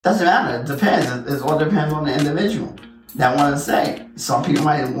Doesn't matter. It depends. It all depends on the individual that want to say. Some people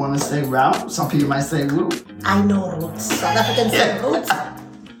might want to say route. Some people might say root. I know roots. South Africans say roots.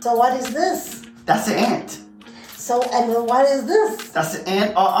 So what is this? That's an aunt. So, and what is this? That's an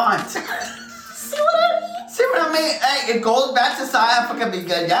aunt or aunt. See what I mean? See what I mean? Hey, it goes back to South Africa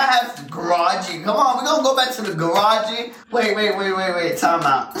because y'all have garagey. Come on, we're going to go back to the garagey. Wait. Time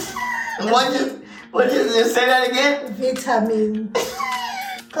out. What did you say that again? Vitamin.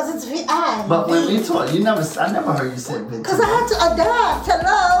 Because it's VI. But when we talk, I never heard you say vitamin. Because I had to adapt.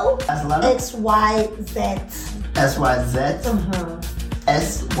 Hello. That's a lot of XYZ. SYZ? Mm-hmm.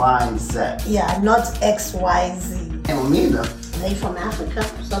 SYZ. Yeah, not XYZ. And with me either. They from Africa.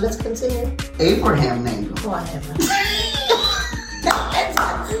 So let's continue. Abraham named him. Whatever.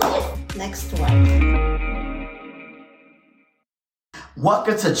 Next one.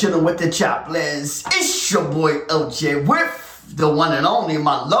 Welcome to Chillin' with the Chaplains. It's your boy LJ with the one and only,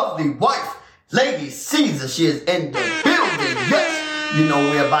 my lovely wife, Lady Caesar. She is in the building. Yes. You know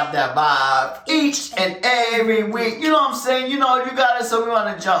we're about that vibe each and every week. You know what I'm saying? You know you got it, so we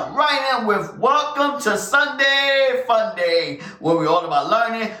want to jump right in with Welcome to Sunday Funday, where we're all about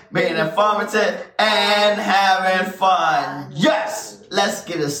learning, being informative, and having fun. Yes! Let's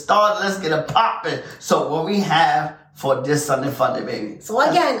get it started. Let's get it popping. So what we have for this Sunday Funday, baby? So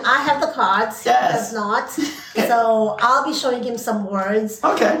again, I have the cards. Yes. He does not. So I'll be showing him some words.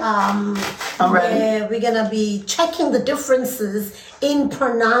 Okay. I'm ready. We're going to be checking the differences in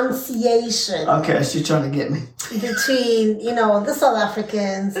pronunciation. Okay, she's trying to get me. Between, the South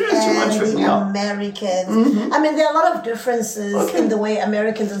Africans and the Americans. Mm-hmm. I mean, there are a lot of differences in the way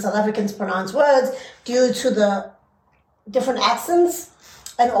Americans and South Africans pronounce words due to the different accents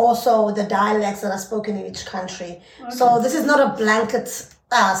and also the dialects that are spoken in each country. Okay. So this is not a blanket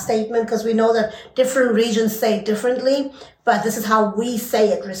statement because we know that different regions say it differently, but this is how we say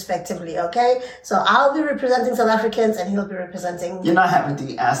it respectively, okay? So I'll be representing South Africans and he'll be representing... You're not having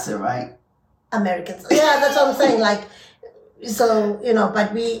the accent, right? Americans. Yeah, that's what I'm saying.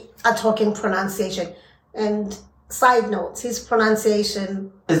 But we are talking pronunciation. And side notes, his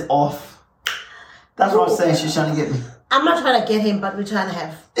pronunciation... is off. That's what I'm saying. She's trying to get me. I'm not trying to get him, but we're trying to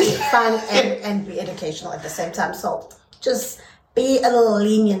have fun and be educational at the same time. So just be a little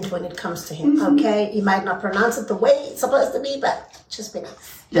lenient when it comes to him, okay? He might not pronounce it the way it's supposed to be, but just be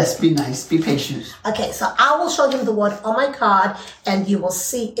nice. Yes, be nice. Be patient. Okay, so I will show him the word on my card, and you will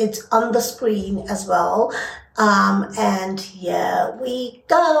see it on the screen as well. And here we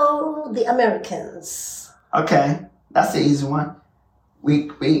go, the Americans. Okay, that's the easy one.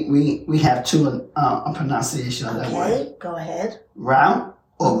 We have two pronunciation of that word. Okay, go ahead. Route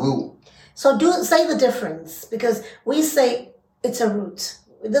or root? So say the difference, because we say it's a root.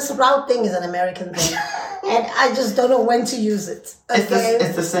 This route thing is an American thing, and I just don't know when to use it. Okay?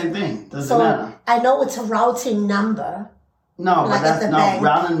 It's the same thing. Doesn't matter. I know it's a routing number. No, like but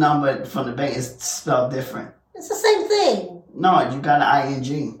routing number from the bank is spelled different. It's the same thing. No, you got an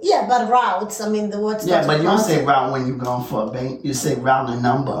ing. Yeah, but routes, the word's yeah, but you don't say route when you're going for a bank. You say routing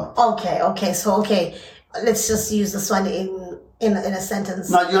number. Okay. Let's just use this one in a sentence.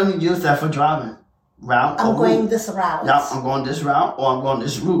 No, you only use that for driving. Route I'm or going route. This route. Yeah, I'm going this route or I'm going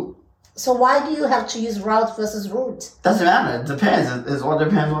this route. So why do you have to use route versus route? Doesn't matter. It depends. It all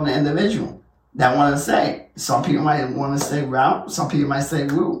depends on the individual that want to say. Some people might want to say route. Some people might say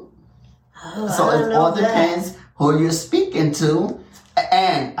route. Oh, so it all depends who you're speaking to.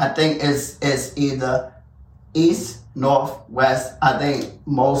 And I think it's either east, north, west. I think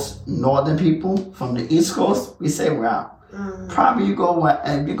most northern people from the East Coast, we say route. Probably you go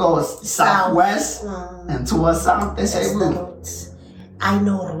southwest and towards south, they say route. I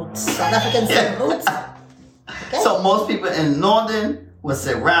know roots. South Africans say roots. Okay. So most people in northern would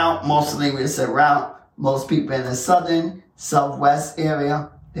say route. Mostly would say route. Most people in the southern, southwest area,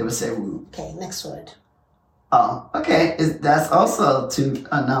 they would say route. Okay, next word. Oh, okay. That's also two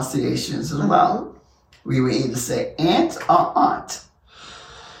enunciations as well. We would either say aunt or aunt.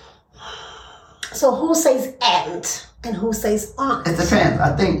 So who says aunt and who says aunt? It depends.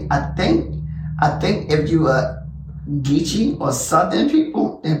 I think if you are Geechee or Southern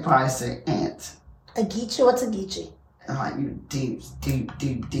people, they probably say aunt. A Geechee? What's a Geechee? Like you deep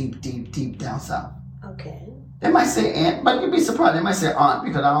down south. Okay. They might say aunt, but you'd be surprised. They might say aunt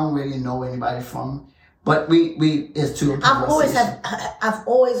because I don't really know anybody from. But it's too. I've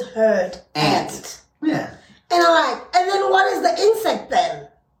always heard aunt. Yeah. And I'm like, and then what is the insect then?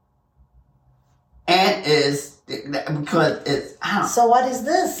 Ant is because it's. So what is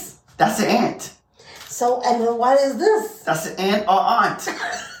this? That's an ant. So and what is this? That's an aunt or aunt. See what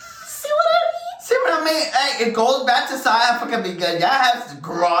I mean? See what I I mean, hey, it goes back to South Africa because y'all have the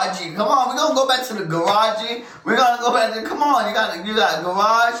garagey. Come on, we're gonna go back to the garagey. We're gonna go back to, come on, you got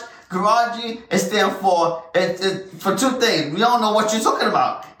garage. Garagey, it stands for, it's for two things. We don't know what you're talking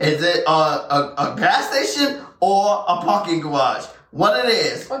about. Is it a gas station or a parking garage? What it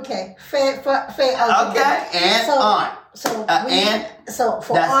is. Okay, fair. Okay, and aunt. So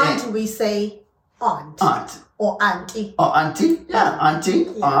for aunt, we say aunt. Aunt. Or auntie. Or auntie. Yeah, auntie,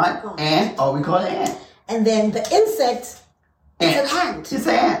 aunt, aunt, or we call it aunt. And then the insect is an ant. It's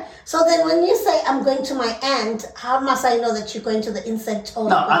an ant. So then when you say, I'm going to my aunt, how must I know that you're going to the insect? Or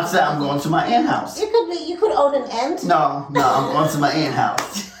no, I'm saying I'm going to my aunt house. You could own an ant. No, I'm going to my aunt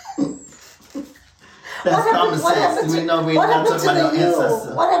house. That's common sense. We know we're not talking about no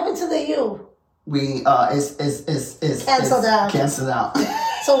ancestor. What happened to the U? We, it's cancelled out. Canceled out.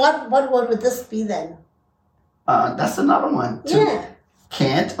 So what word would this be then? That's another one. Yeah.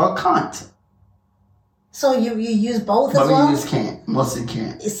 Can't or can't. So you use both as well? But we use can't. Mostly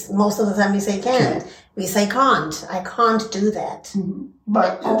can't. Most of the time we say can't. We say can't. I can't do that. Mm-hmm.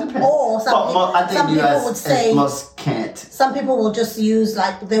 But it depends. Or some people would say most can't. Some people will just use,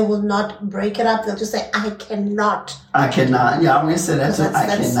 like, they will not break it up. They'll just say, I cannot. I cannot. Yeah, I'm going to say that too. I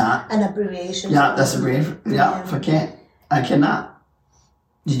cannot. An abbreviation. Yeah, that's abbreviation. Yeah, for can't. I cannot.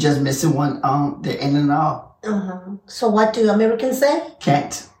 You're just missing one, the N and R. Uh-huh. So what do Americans say?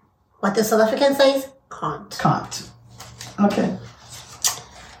 Can't. What do South Africans say? Can't. Can't. Okay.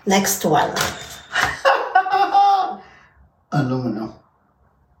 Next one. Aluminum.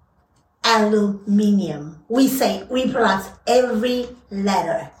 Aluminium. We pronounce every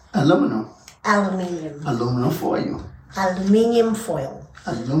letter. Aluminum. Aluminium. Aluminum foil. Aluminium foil.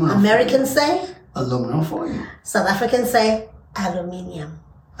 Aluminum. Americans say? Aluminum foil. South Africans say aluminium.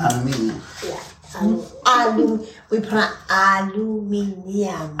 Aluminium. Yeah. We pronounce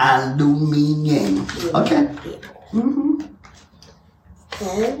aluminium. Aluminium. Okay. Mm-hmm.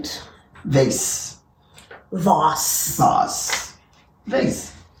 And? Vase. Vase. Vase.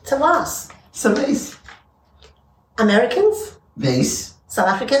 Vase. It's a vase. It's a vase. Americans? Vase. South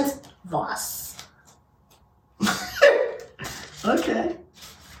Africans? Vase. Okay.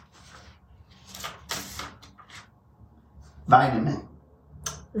 Vitamin.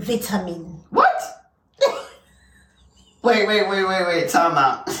 Vitamin. What? Wait. Time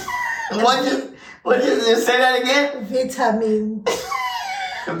out. What did you say that again? Vitamin.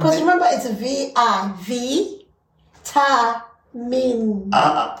 Because remember, it's V-I-V-ta-min.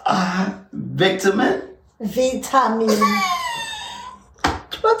 Vitamin? Vitamin.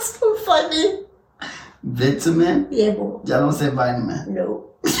 What's so funny? Vitamin? Yeah, bro. Y'all don't say vitamin.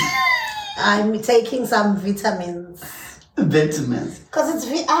 No. I'm taking some vitamins. Vitamins. Because it's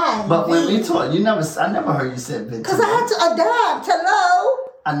V-I. But when we talk, I never heard you say vitamin. Because I had to adapt. Hello?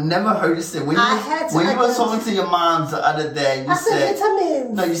 I never heard you say, when you were talking to your moms the other day, you said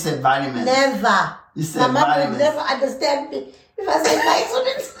vitamins. No, you said vitamins. Never. You said My vitamins. mom would never understand me if I said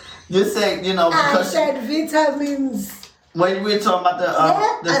vitamins. You said, because I said vitamins. When we were talking about the I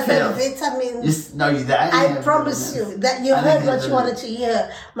pills. said vitamins. I promise you that you heard what you wanted to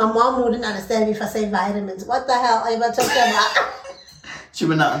hear. My mom wouldn't understand me if I say vitamins. What the hell are you talking about? She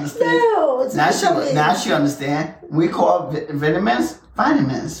would not understand. No, it's vitamins. Now she understand. We call vitamins.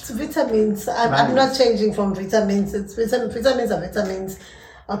 It's vitamins. I'm not changing from vitamins. It's vitamins are vitamins.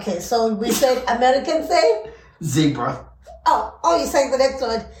 Okay, so we said Americans say? Zebra. Oh, you're saying the next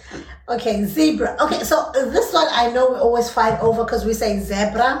one. Okay, zebra. Okay, so this one I know we always fight over because we say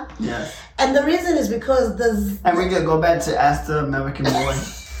zebra. Yes. And the reason is because And we're going to go back to Ask the American Boy.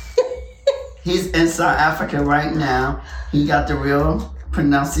 He's in South Africa right now. He got the real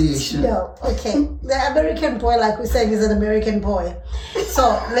pronunciation. No, okay. The American boy, like we said, is an American boy.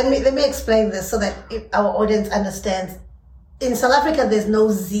 So let me explain this so that our audience understands. In South Africa, there's no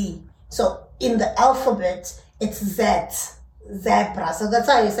Z. So in the alphabet, it's Z. Zebra. So that's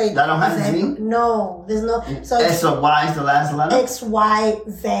how you say. That don't have Z? No, there's no. So S or Y is the last letter? X, Y,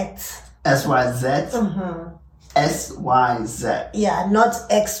 Z. S, Y, Z? Mm-hmm. S, Y, Z. Yeah, not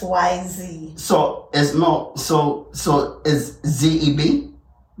X, Y, Z. So it's no. So is Z, E, B?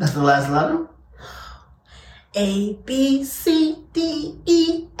 That's the last letter? A, B, C, D,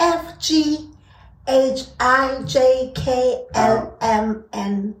 E, F, G, H, I, J, K, L, M,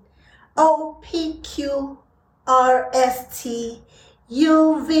 N, O, P, Q, R, S, T,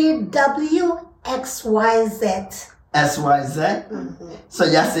 U, V, W, X, Y, Z. S, Y, Z? Mm-hmm. So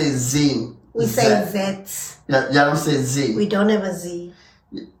y'all say Z. We say Z. Y'all don't say Z. We don't have a Z.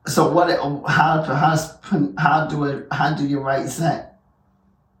 So how do you write Z?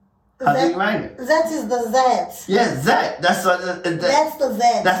 How do you write it? That is the Z. Yeah, Z. That's the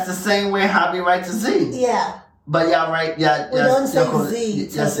Z. That's the same way Hobby writes a Z. Yeah. But y'all write, we don't say Z.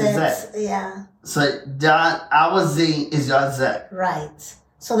 Yes, Z. Yeah. So our Z is your Z. Right.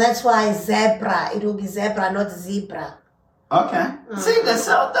 So that's why zebra. It will be zebra, not zebra. Okay. See, that's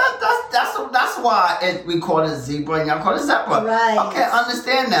why we call it zebra and y'all call it zebra. Right. Okay,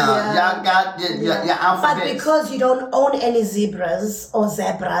 understand now. Yeah. Y'all got your alphabet. But because you don't own any zebras or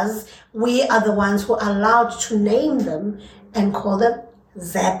zebras, we are the ones who are allowed to name them and call them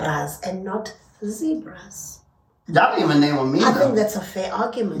zebras and not zebras. Y'all didn't even name them either. I think that's a fair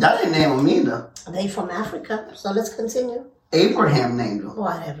argument. Y'all didn't name them either. They from Africa, so let's continue. Abraham named them.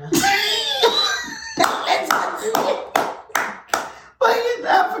 Whatever. Let's continue. But he's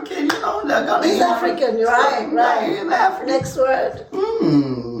African, they're gonna He's African, right. He's African. Next word.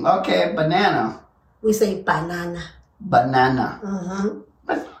 Okay, banana. We say banana. Banana. Mm-hmm.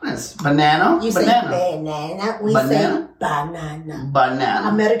 Banana. You banana. say banana. We say banana. Banana.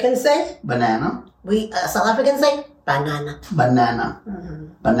 Americans say banana. We South Africans say banana. Banana. Mm-hmm.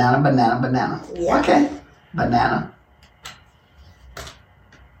 Banana. Yeah. Okay. Banana.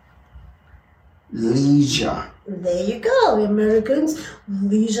 Leisure. There you go, Americans.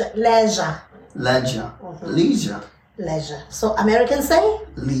 Leisure. Leisure. Leisure. So Americans say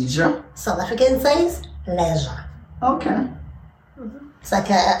leisure. South African says leisure. Okay. It's like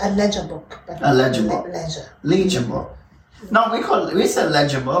a ledger book. A ledger book. Leisure book. No, we said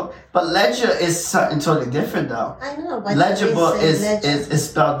ledger book, but ledger is something totally different though. I know, but ledger book is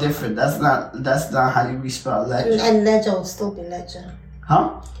spelled different. That's not how you spell ledger. And ledger will still be ledger.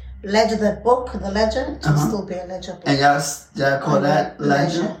 Huh? Ledger, the book, the ledger, it will still be a ledger book. And y'all call that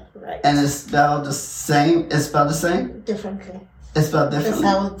ledger? Right. And it's spelled the same? It's spelled the same? Differently. It's spelled differently?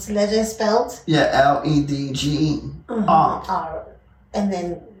 That's how it's ledger is spelled? Yeah, LEDGE. R. And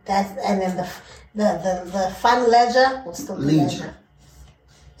then the fun ledger will still be ledger.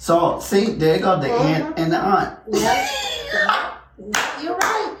 So, see, there you go, the aunt and the aunt. Yeah. You're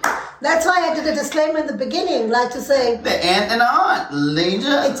right. That's why I did a disclaimer in the beginning, like to say the aunt and the aunt,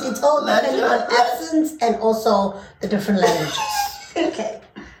 ledger. It's all depending on accents and also the different languages. Okay.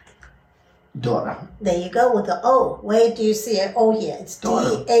 Daughter. There you go with the O. Where do you see an O here? It's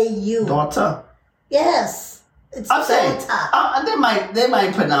D-A-U. Daughter. Yes. It's daughter. They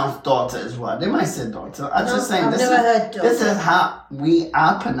might pronounce daughter as well. They might say daughter. I'm just saying I've never heard daughter. This is how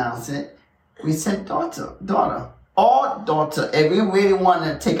I pronounce it. We said daughter. Or daughter. If we really want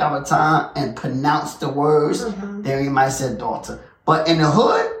to take our time and pronounce the words, then we might say daughter. But in the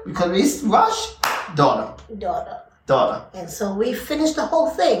hood, because we rush, daughter. And so we finish the whole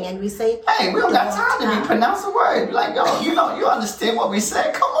thing and we say, hey, we don't got time to be pronouncing words. Like, yo, you understand what we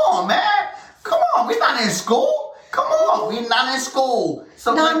say? Come on, man. Come on. We're not in school. Come on. We're not in school.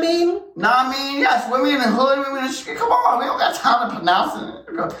 So know what I mean? Yes. When we're in the hood, we're in the street. Come on. We don't got time to pronounce it.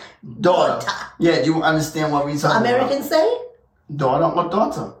 Daughter. Yeah, you understand what we're talking about. Americans say? Daughter or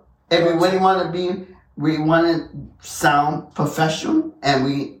daughter. If we really want to sound professional and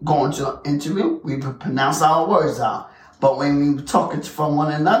we go into an interview, we pronounce our words out. But when we talk from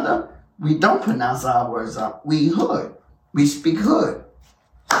one another, we don't pronounce our words out. We hood. We speak hood.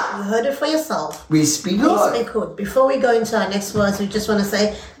 You heard it for yourself. We speak hood. We speak hood. Before we go into our next words, we just want to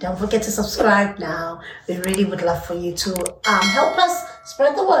say, don't forget to subscribe now. We really would love for you to help us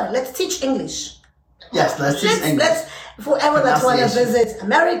spread the word. Let's teach English. Yes, let's teach English. Whoever that want to visit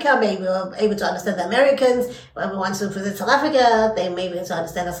America, maybe we're able to understand the Americans. Whoever wants to visit South Africa, they may be able to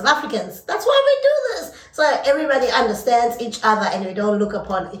understand the South Africans. That's why we do this. So everybody understands each other and we don't look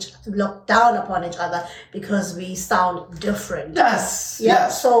down upon each other because we sound different. Yes. Yeah.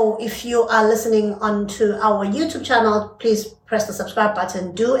 Yes. So if you are listening onto our YouTube channel, please press the subscribe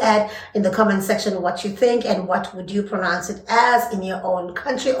button. Do add in the comment section what you think and what would you pronounce it as in your own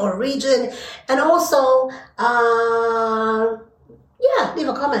country or region. And also, leave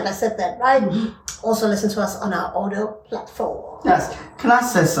a comment. I said that, right? Also listen to us on our audio platform. Yes. Can I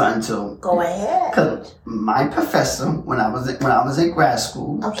say something too? Go ahead. Because my professor, when I was in grad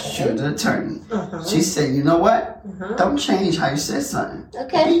school, she was an attorney. She said, you know what? Don't change how you say something.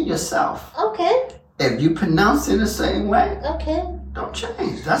 Okay. Be yourself. Okay. If you pronounce it the same way, don't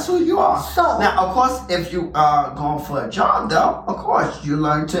change. That's who you are. So, now, of course, if you are going for a job, though, of course, you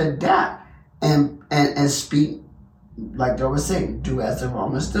learn to adapt and speak like they were saying, do as the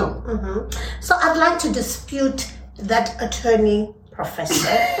Romans do. So I'd like to dispute that attorney professor.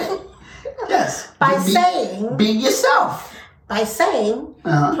 Yes. Be yourself. By saying,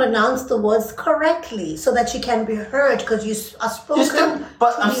 pronounce the words correctly so that you can be heard because you are spoken.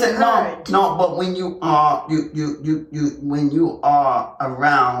 But I'm saying no. But when you are when you are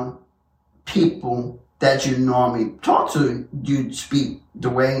around people that you normally talk to, you speak the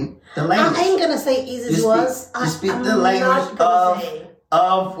language. I ain't gonna say easy as was. You speak the language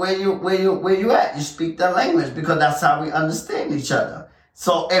of where you at. You speak the language because that's how we understand each other.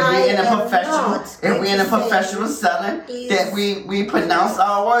 So if we're in a professional setting, then we pronounce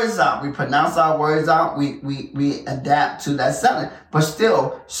our words out. We pronounce our words out. We adapt to that setting. But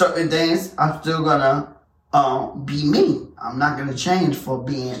still, certain things I'm still gonna be me. I'm not gonna change for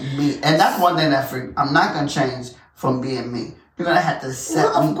being me. And that's one thing I'm not gonna change from being me. You're gonna have to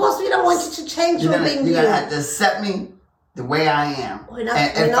accept me. Of course, we don't want you to change from being you. You're gonna have to accept me the way I am.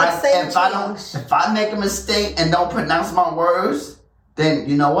 If I make a mistake and don't pronounce my words, then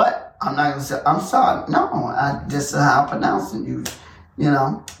you know what? I'm not gonna say I'm sorry. No, this is how I'm pronouncing you. You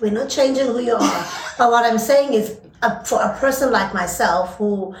know. We're not changing who you are. But what I'm saying is, for a person like myself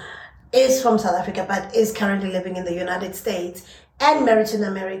who is from South Africa but is currently living in the United States and married to an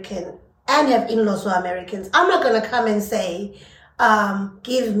American and have in-laws who are Americans, I'm not gonna come and say,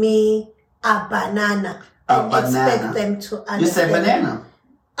 give me a banana and expect them to understand. You say banana.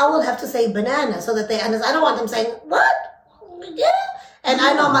 I will have to say banana so that they understand. I don't want them saying, what? Yeah. And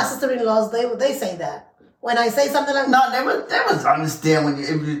I know my sister-in-laws, they say that. When I say something like that. No, they would understand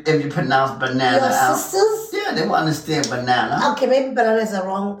if you pronounce banana out. Your sisters? Yeah, they will understand banana. Okay, maybe banana is a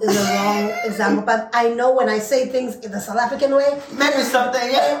wrong example, but I know when I say things in the South African way. Maybe something,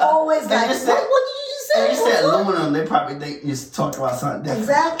 yeah. They're always like, what did you just say? If you say aluminum, they probably think you talk about something different.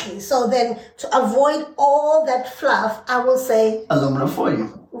 Exactly. So then, to avoid all that fluff, I will say aluminum for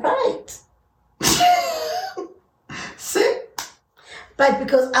you. Right. See? But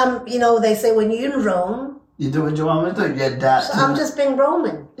because they say when you're in Rome, you do what you want to do. You adapt. So I'm just being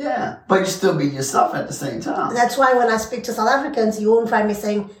Roman. Yeah, but you still be yourself at the same time. That's why when I speak to South Africans, you won't find me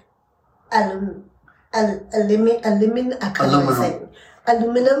saying aluminum.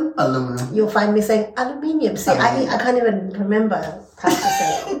 You'll find me saying aluminium. See, I can't even remember how to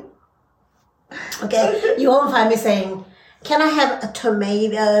say it. Okay, you won't find me saying, can I have a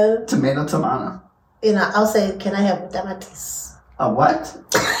tomato? Tomato. I'll say, can I have tomatis? A what?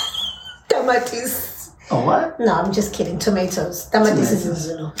 Tomatis. A what? No, I'm just kidding. Tomatoes. Tomatis is in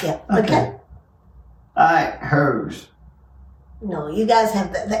Zulu. Yeah. Okay. All right. Herbs. No, you guys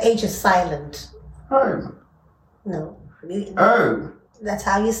have the H is silent. Herb. No. Herb. That's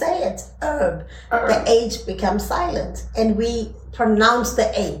how you say it. Herb. The H becomes silent. And we pronounce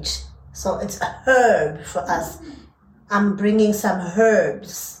the H. So it's a herb for us. I'm bringing some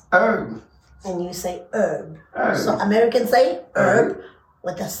herbs. Herb. And you say herb. So Americans say herb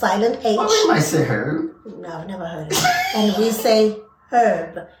with a silent H. Well, we might say herb. No, I've never heard it. And we say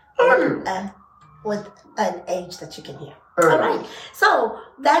herb. With an H that you can hear. Herb. All right. So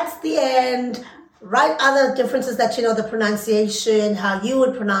that's the end. Write other differences that the pronunciation, how you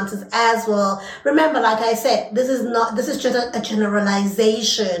would pronounce it as well. Remember, like I said, this is just a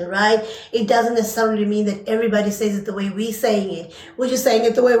generalization, right? It doesn't necessarily mean that everybody says it the way we're saying it. We're just saying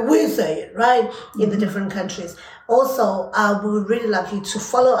it the way we say it, right? In the different countries. Also, we would really love you to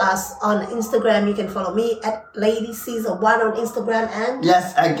follow us on Instagram. You can follow me at LadyCaesar1 on Instagram and...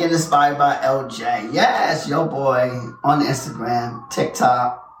 Yes, again, inspired by LJ. Yes, your boy on Instagram,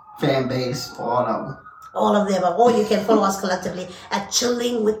 TikTok. Fan base, all of them. All of them. Or you can follow us collectively at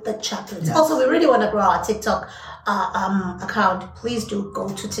Chilling with the Chaplains. Yes. Also, we really want to grow our TikTok account. Please do go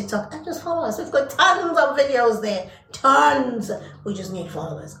to TikTok and just follow us. We've got tons of videos there. Tons. We just need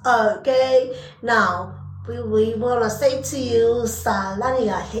followers. Okay. Now, we want to say to you, Salani.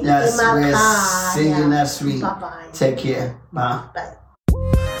 Yes, we'll see you next week. Bye-bye. Take care. Bye. Bye.